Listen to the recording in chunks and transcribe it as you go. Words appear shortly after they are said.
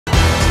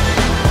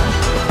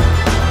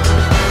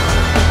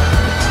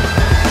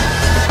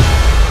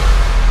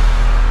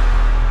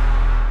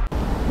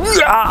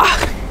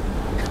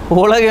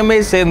உலகமே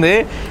சேர்ந்து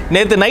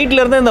நேற்று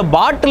நைட்லேருந்து இந்த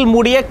பாட்டில்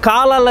மூடிய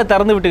காலால்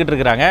திறந்து விட்டுக்கிட்டு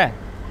இருக்கிறாங்க.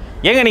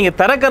 ஏங்க நீங்கள்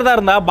திறக்கிறதா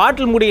இருந்தால்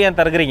பாட்டில் மூடியை ஏன்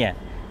திறக்கிறீங்க?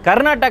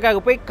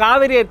 கர்நாடகாவுக்கு போய்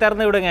காவிரியை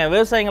திறந்து விடுங்க,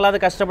 விவசாயிகளாவது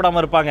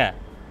கஷ்டப்படாமல் இருப்பாங்க.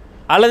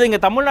 அல்லது இங்கே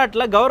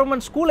தமிழ்நாட்டில்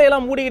கவர்மெண்ட்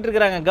ஸ்கூலையெல்லாம் மூடிக்கிட்டு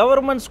இருக்கிறாங்க,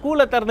 கவர்மெண்ட்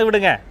ஸ்கூலை திறந்து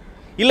விடுங்க.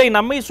 இல்லை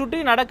நம்மை சுற்றி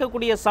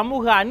நடக்கக்கூடிய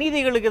சமூக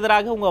அநீதிகளுக்கு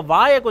எதிராக உங்கள்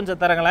வாயை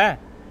கொஞ்சம் திறங்களேன்.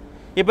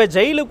 இப்போ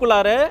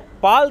ஜெயிலுக்குள்ளார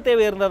பால்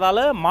தேவை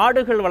இருந்ததால்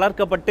மாடுகள்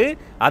வளர்க்கப்பட்டு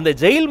அந்த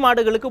ஜெயில்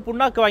மாடுகளுக்கு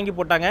புண்ணாக்கு வாங்கி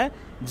போட்டாங்க.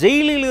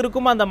 ஜெயிலில்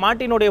இருக்கும் அந்த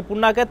மாட்டினுடைய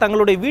புண்ணாக்கை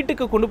தங்களுடைய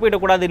வீட்டுக்கு கொண்டு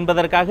போயிடக்கூடாது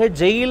என்பதற்காக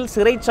ஜெயில்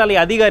சிறைச்சாலை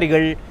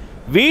அதிகாரிகள்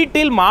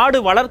வீட்டில் மாடு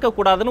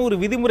வளர்க்கக்கூடாதுன்னு ஒரு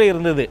விதிமுறை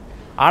இருந்தது.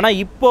 ஆனால்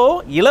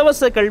இப்போது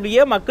இலவச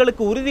கல்வியை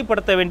மக்களுக்கு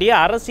உறுதிப்படுத்த வேண்டிய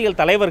அரசியல்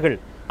தலைவர்கள்,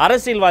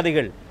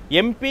 அரசியல்வாதிகள்,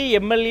 எம்பி,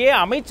 எம்எல்ஏ,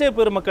 அமைச்சர்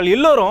பெருமக்கள்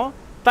எல்லோரும்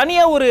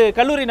தனியாக ஒரு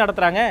கல்லூரி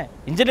நடத்துகிறாங்க.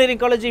 Engineering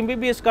college,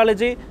 MBBS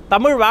college,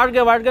 Tamil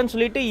வாழ்க வாழ்கன்னு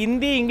சொல்லிட்டு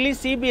Hindi,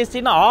 English,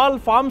 சிபிஎஸ்சின்னு all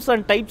forms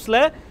and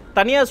டைப்ஸில்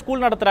தனியாக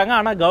ஸ்கூல் நடத்துகிறாங்க.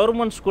 ஆனால்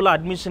கவர்மெண்ட் ஸ்கூலில்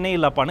அட்மிஷனே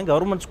இல்லைப்பான்னு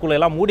கவர்மெண்ட்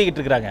ஸ்கூலெல்லாம் மூடிக்கிட்டு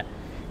இருக்கிறாங்க.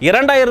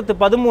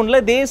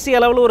 2013 தேசிய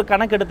அளவில் ஒரு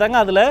கணக்கு எடுத்தாங்க.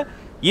 அதில்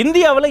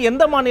இந்தியாவில்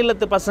எந்த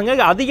மாநிலத்து பசங்க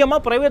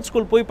அதிகமாக ப்ரைவேட்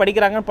ஸ்கூல் போய்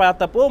படிக்கிறாங்கன்னு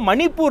பார்த்தப்போ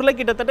மணிப்பூரில்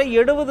கிட்டத்தட்ட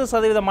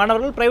 70%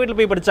 மாணவர்கள் ப்ரைவேட்டில்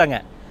போய் படித்தாங்க.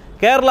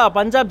 கேரளா,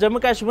 பஞ்சாப், ஜம்மு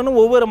காஷ்மீர்னு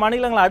ஒவ்வொரு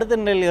மாநிலங்களும்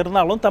அடுத்த நிலையில்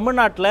இருந்தாலும்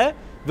தமிழ்நாட்டில்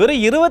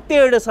வெறும்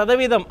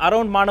 27%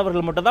 அரௌண்ட்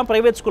மாணவர்கள் மட்டும் தான்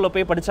ப்ரைவேட் ஸ்கூலில்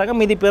போய் படித்தாங்க.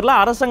 மீதி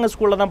பேர்லாம் அரசாங்க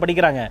ஸ்கூலில் தான்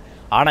படிக்கிறாங்க.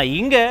 ஆனால்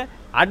இங்கே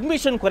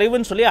அட்மிஷன்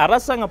குறைவுன்னு சொல்லி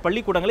அரசாங்க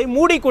பள்ளிக்கூடங்களை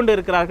மூடிக்கொண்டு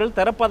இருக்கிறார்கள்.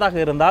 திறப்பதாக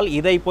இருந்தால்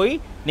இதை போய்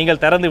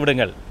நீங்கள் திறந்து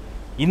விடுங்கள்.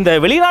 இந்த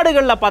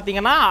வெளிநாடுகளில்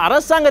பார்த்தீங்கன்னா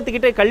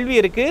அரசாங்கத்துக்கிட்ட கல்வி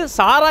இருக்குது,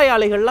 சாராய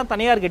ஆலைகள்லாம்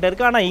தனியார்கிட்ட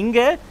இருக்குது. ஆனால்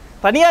இங்கே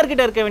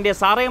தனியார்கிட்ட இருக்க வேண்டிய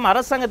சாராயம்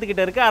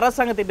அரசாங்கத்துக்கிட்ட இருக்குது,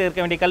 அரசாங்கத்திட்ட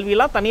இருக்க வேண்டிய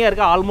கல்வியெல்லாம்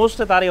தனியாருக்கு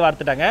ஆல்மோஸ்ட் தாரை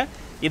வார்த்துட்டாங்க.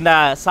 இந்த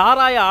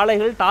சாராய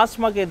ஆலைகள்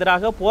டாஸ்மாக்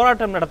எதிராக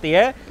போராட்டம்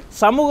நடத்திய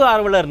சமூக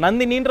ஆர்வலர்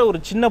நந்தினின்ற ஒரு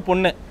சின்ன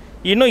பொண்ணு,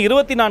 இன்னும்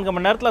 24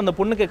 மணி நேரத்தில் அந்த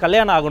பொண்ணுக்கு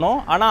கல்யாணம் ஆகணும்.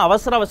 ஆனால்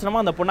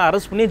அவசரமாக அந்த பொண்ணை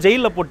அரெஸ்ட் பண்ணி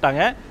ஜெயிலில்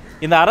போட்டாங்க.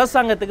 இந்த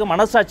அரசாங்கத்துக்கு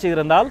மனசாட்சி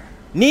இருந்தால்,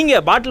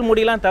 நீங்கள் பாட்டில்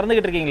மூடிலாம்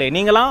திறந்துக்கிட்டு இருக்கீங்களே,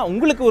 நீங்களாம்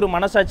உங்களுக்கு ஒரு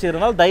மனசாட்சி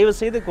இருந்தால் தயவு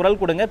செய்து குரல்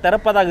கொடுங்க.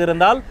 திறப்பதாக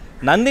இருந்தால்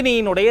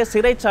நந்தினியினுடைய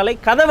சிறைச்சாலை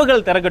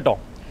கதவுகள்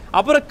திறக்கட்டும்.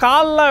 அப்புறம்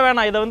கால்லாம்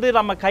வேணாம், இதை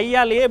நம்ம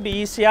கையாலேயே இப்படி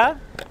ஈஸியாக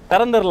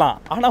திறந்துடலாம்.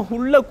 ஆனால்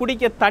உள்ளே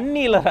குடிக்க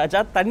தண்ணி இல்லை ராஜா,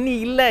 தண்ணி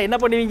இல்லை, என்ன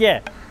பண்ணுவீங்க?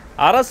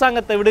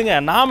 அரசாங்கத்தை விடுங்க,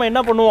 நாம்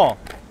என்ன பண்ணுவோம்?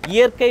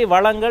 இயற்கை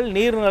வளங்கள்,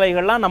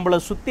 நீர்நிலைகள்லாம் நம்மளை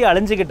சுற்றி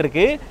அழிஞ்சிக்கிட்டு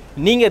இருக்கு.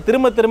 நீங்கள்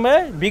திரும்ப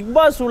பிக்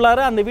பாஸ்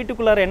உள்ளார அந்த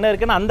வீட்டுக்குள்ளார என்ன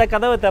இருக்குன்னு அந்த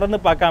கதவை திறந்து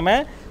பார்க்காம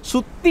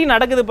சுற்றி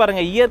நடக்குது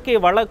பாருங்கள் இயற்கை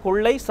வள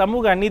கொள்ளை,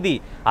 சமூக அநீதி.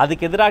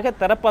 அதுக்கு எதிராக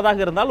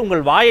திறப்பதாக இருந்தால்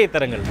உங்கள் வாயை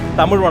திறங்கள்.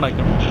 தமிழ்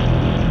வணக்கம்.